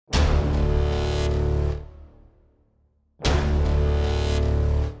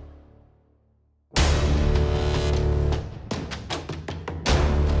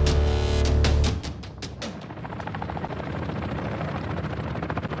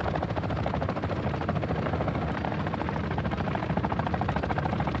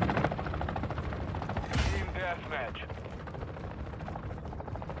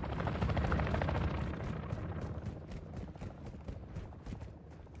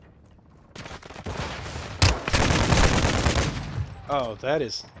Oh, that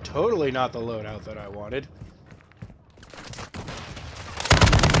is totally not the loadout that I wanted.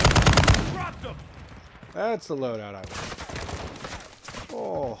 That's the loadout I wanted.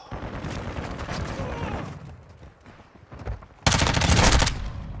 Oh.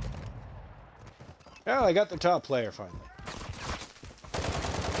 Yeah, I got the top player finally.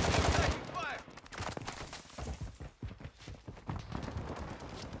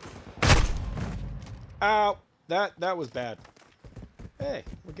 Ow! That was bad. Hey,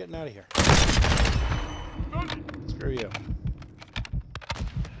 we're getting out of here. Screw you.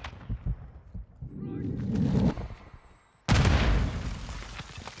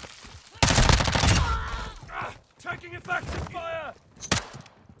 Taking effective fire!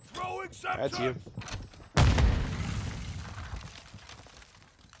 Throwing septum! That's you.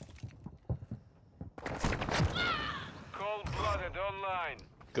 Cold-blooded online.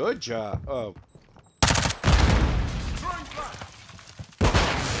 Good job. Oh. Throwing flash!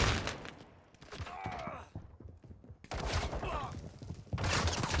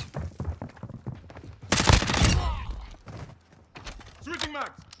 Switching mags!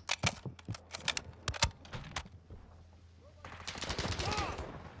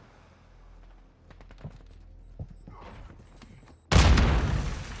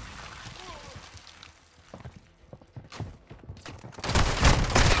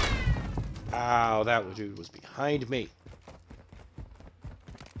 Ow, that dude was behind me.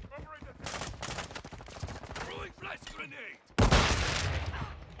 Throwing flash grenade!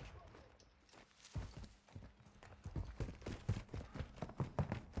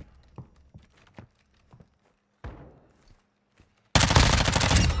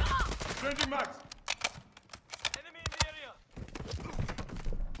 Changing mags! Enemy in the area!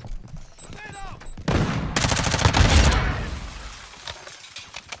 Grenade out!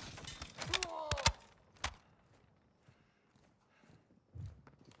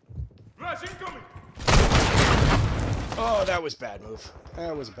 Flash incoming! Oh, that was bad move.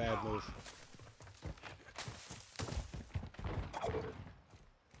 That was a bad move.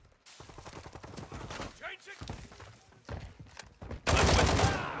 Changing!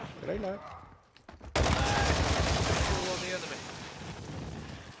 Did I not? On the enemy.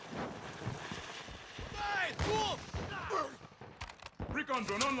 Recon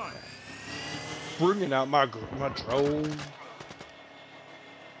drone online. Bringing out my drone.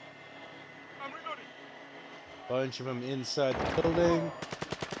 I'm reloading. Bunch of them inside the building.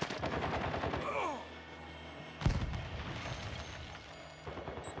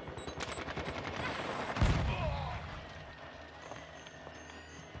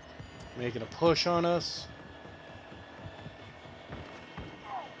 Making a push on us.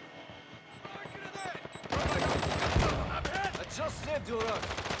 I just said to us.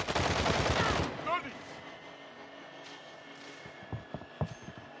 Loading.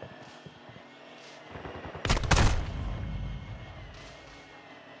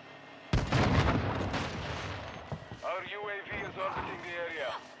 Our UAV is orbiting the area.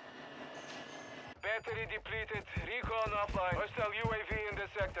 Battery depleted. Recon offline. Hostile UAV in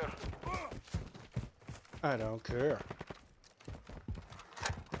this sector. I don't care.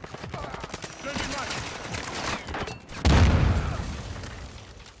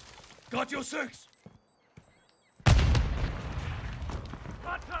 Got your six.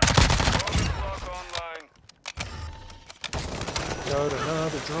 Online. Got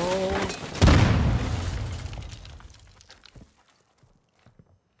another drone.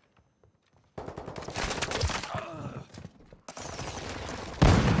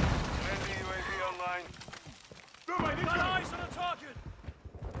 Friendly UAV online. Got eyes on the target.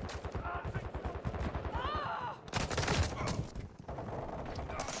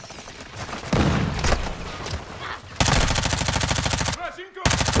 Flash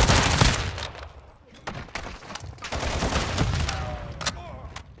incoming.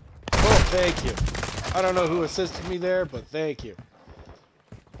 Oh, thank you. I don't know who assisted me there, but thank you.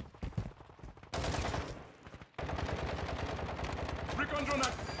 Recon drone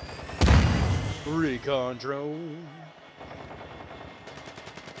active. Recon drone.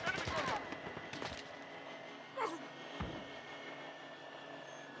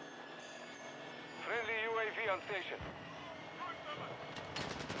 Friendly UAV on station.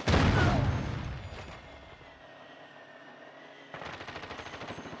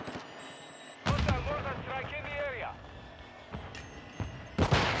 Hostile mortar strike in the area.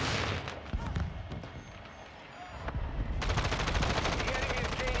 The enemy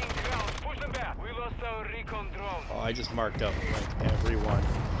is gaining ground. Push them back. We lost our recon drone. Oh, I just marked up like everyone.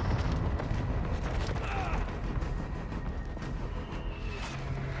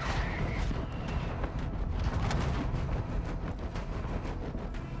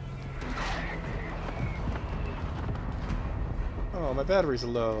 Oh, my batteries are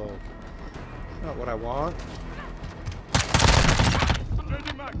low. Not what I want.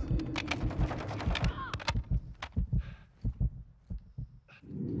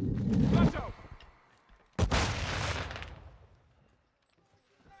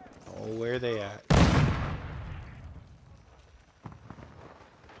 Oh, where are they at?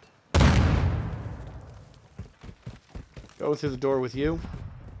 Go through the door with you.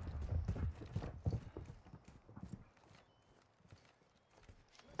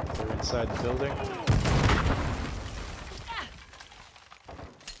 They're inside the building.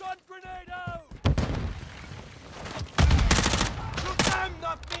 Stun grenade out! Shoot them,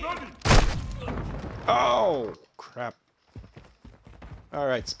 not me! Oh, crap.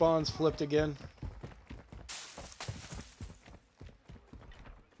 Alright, spawn's flipped again.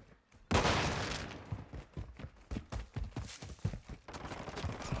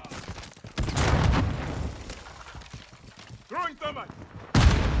 Throwing thermite!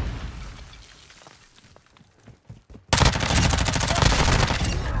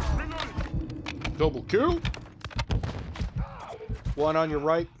 Double kill. One on your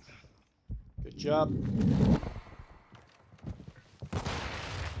right. Good job.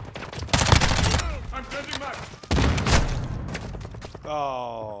 I'm changing back!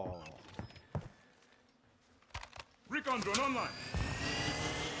 Oh. Recon drone online!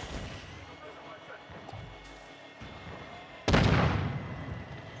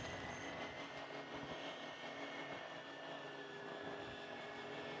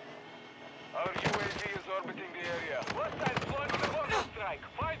 Our UAV is orbiting the area. Hostiles launching a mortar strike.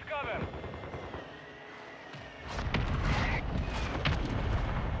 Find cover.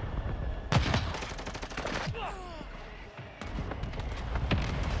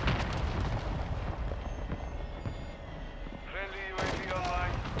 Friendly UAV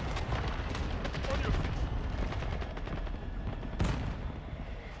online. On your feet!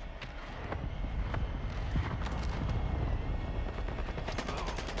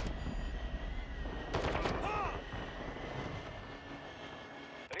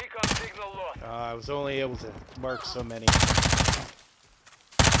 Recon signal lost. I was only able to mark so many.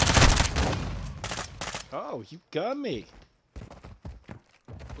 Oh, you got me.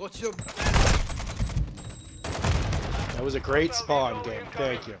 Got your... That was a great spawn game.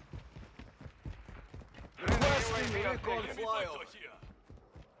 Thank you. Friendly UAV on station.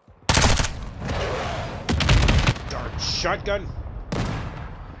 Darn shotgun.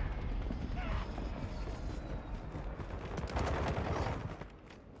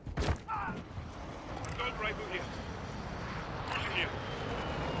 Assault rifle here. Pushing here.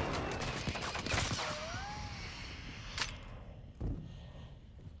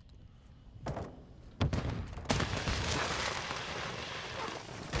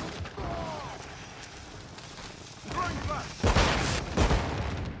 Throwing flash!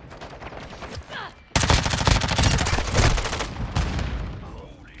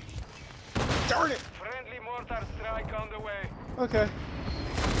 Darn it. Friendly mortar strike on the way. Okay.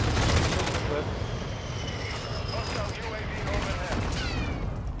 Hostile UAV overhead.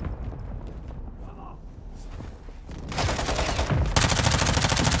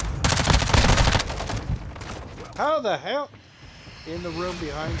 How the hell? In the room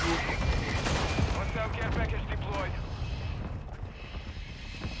behind you. Hostile care package deployed.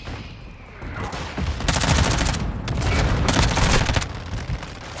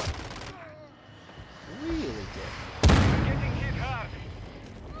 Really good. We're getting hit hard.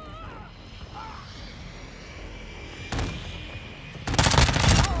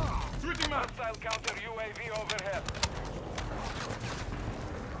 Switching map! Hostile counter UAV overhead.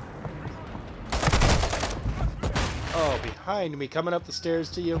 Oh, behind me, coming up the stairs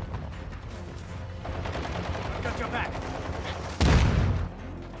to you. Got your back!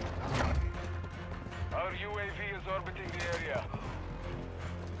 Our UAV is orbiting the area.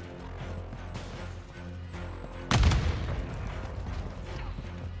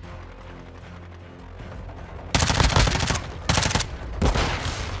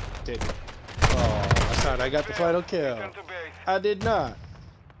 Didn't. Oh, I thought I got the final kill. Return to base. I did not.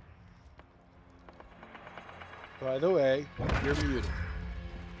 By the way, you're muted.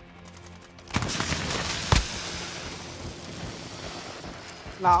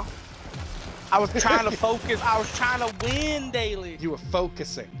 No. I was trying to focus. I was trying to win, Daley. You were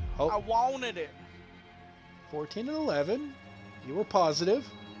focusing. I Oh, wanted it. 14 and 11. You were positive.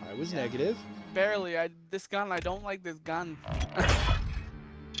 I was negative. Barely. This gun, I don't like this gun.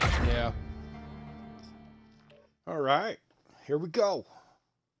 Yeah. All right. Here we go.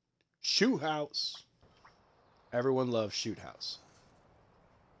 Shoot house. Everyone loves shoot house.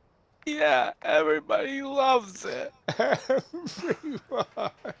 Yeah, everybody loves it. Everyone.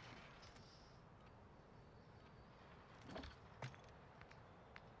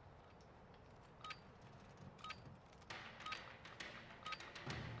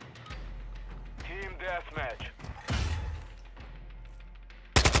 Team deathmatch.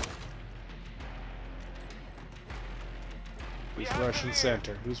 Who's rushing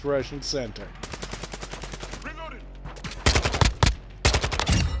center? Who's rushing center? Reloading.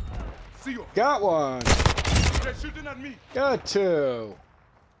 See you. Got one. They're shooting at me. Got two.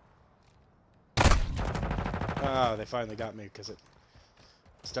 Oh, they finally got me because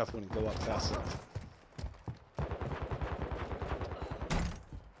stuff wouldn't go up fast enough.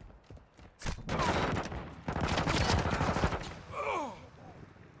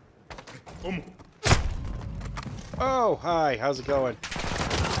 Oh, hi. How's it going?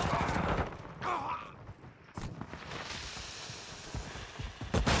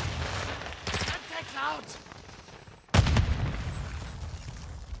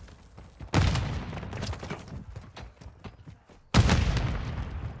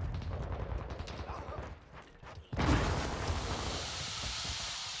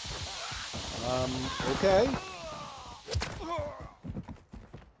 Okay.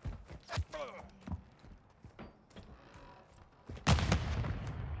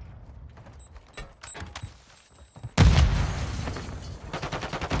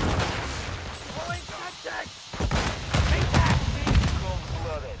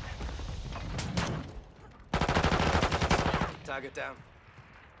 Cold-blooded. Target down.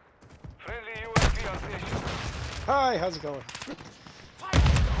 Friendly UAV on station. Hi, how's it going?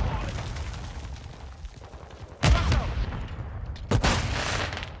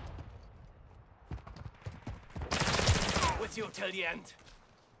 With you till the end.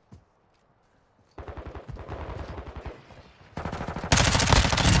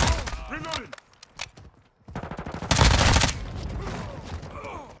 Reloading.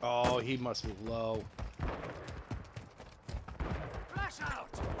 Oh, he must be low. Flash out.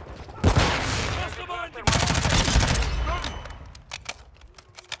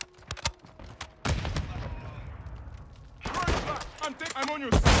 I'm on you.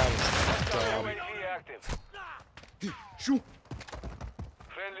 That was dumb. UAV active. Shoot.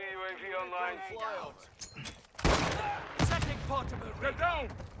 Friendly UAV online. Fly out. Setting portable. They're down.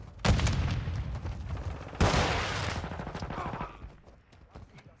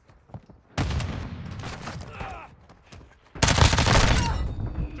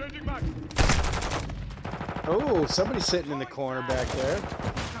 Changing back. Oh, somebody's sitting in the corner back there.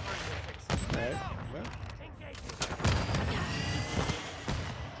 Alright, well.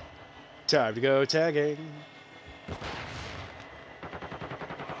 Time to go tagging.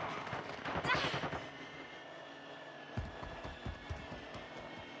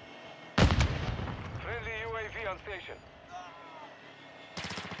 Friendly UAV on station.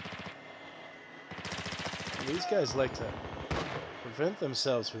 These guys like to prevent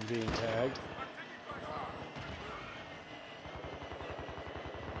themselves from being tagged.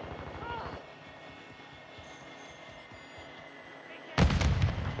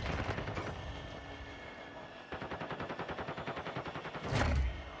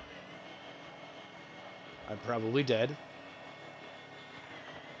 I'm probably dead.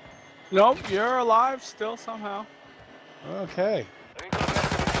 Nope, you're alive still somehow. Okay.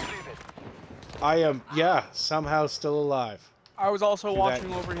 Reconnaissance completed. I am, yeah, somehow still alive. I was also Do that.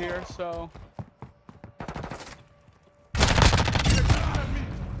 watching over here, so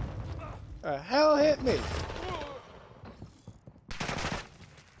Hell hit me.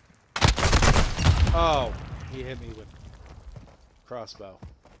 Oh, he hit me with crossbow.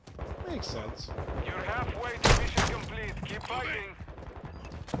 Makes sense. You're halfway to mission complete. Keep fighting.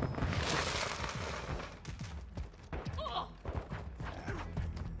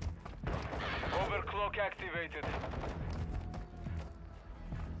 Overclock activated.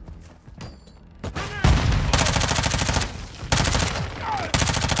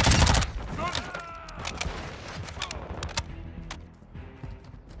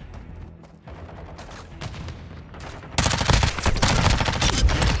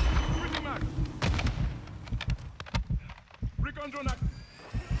 Switching back. Recon drone active.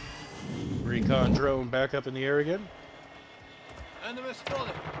 Recon drone back up in the air again. Enemy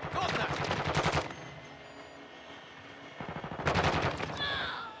spotted. Contact.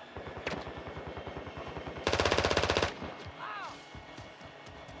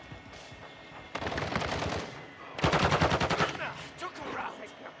 Took a round. Take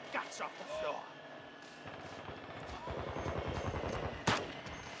your guts off the floor.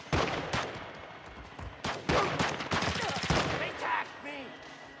 They tagged me.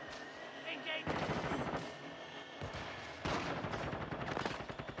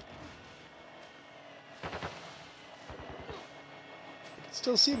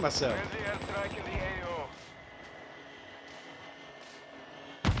 still see myself. Friendly airstrike in the AO.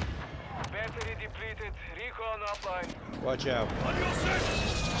 Battery depleted. Recon offline. Watch out. On your six.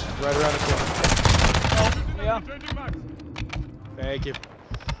 Right around the corner. Yeah. Changing max. Thank you.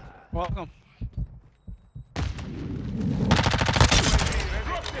 Welcome. Ready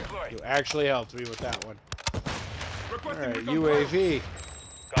to deploy. You actually helped me with that one. Requesting Alright, recon UAV.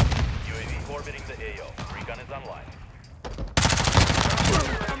 Copy. UAV orbiting the AO. Recon is online.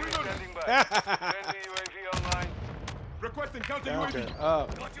 I'm reloading. Standing by. Friendly UAV online. Requesting counter Counter UAV.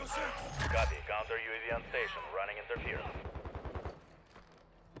 up. Got your six. Copy. Counter UAV on station. Running interference.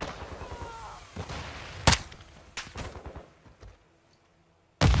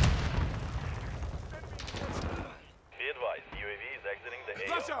 Be advised, UAV is exiting the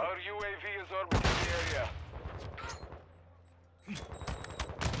AO. Flash out. Our UAV is orbiting the area.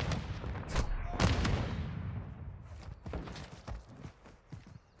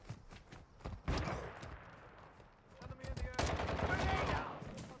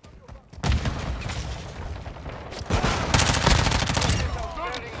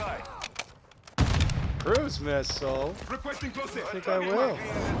 Standing by. Cruise missile. Requesting close in. I think I will.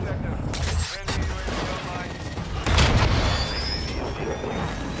 Friendly UAV online.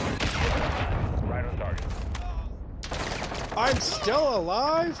 Right on target. I'm still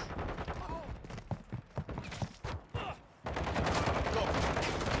alive?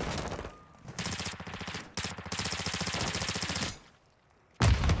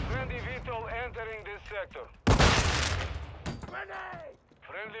 Friendly VTOL entering this sector.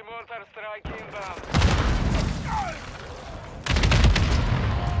 Friendly mortar strike inbound.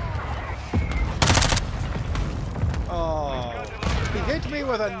 Oh, he hit me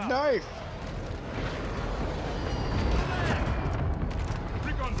with a knife.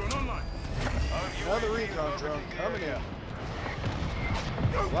 Recon drone online. Another recon drone coming in.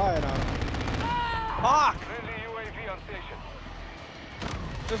 Flying on him. Fuck! Friendly UAV on station.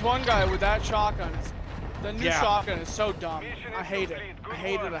 There's one guy with that shotgun. The new Yeah. shotgun is so dumb. Mission I is hate it. complete. I Good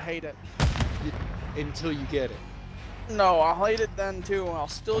hate it. work. I hate it. Until you get it. No, I'll hate it then too, and I'll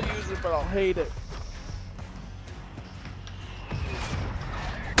still use it, but I'll hate it.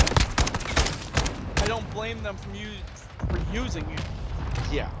 I don't blame them for using it.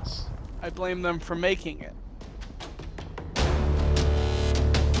 Yes. I blame them for making it.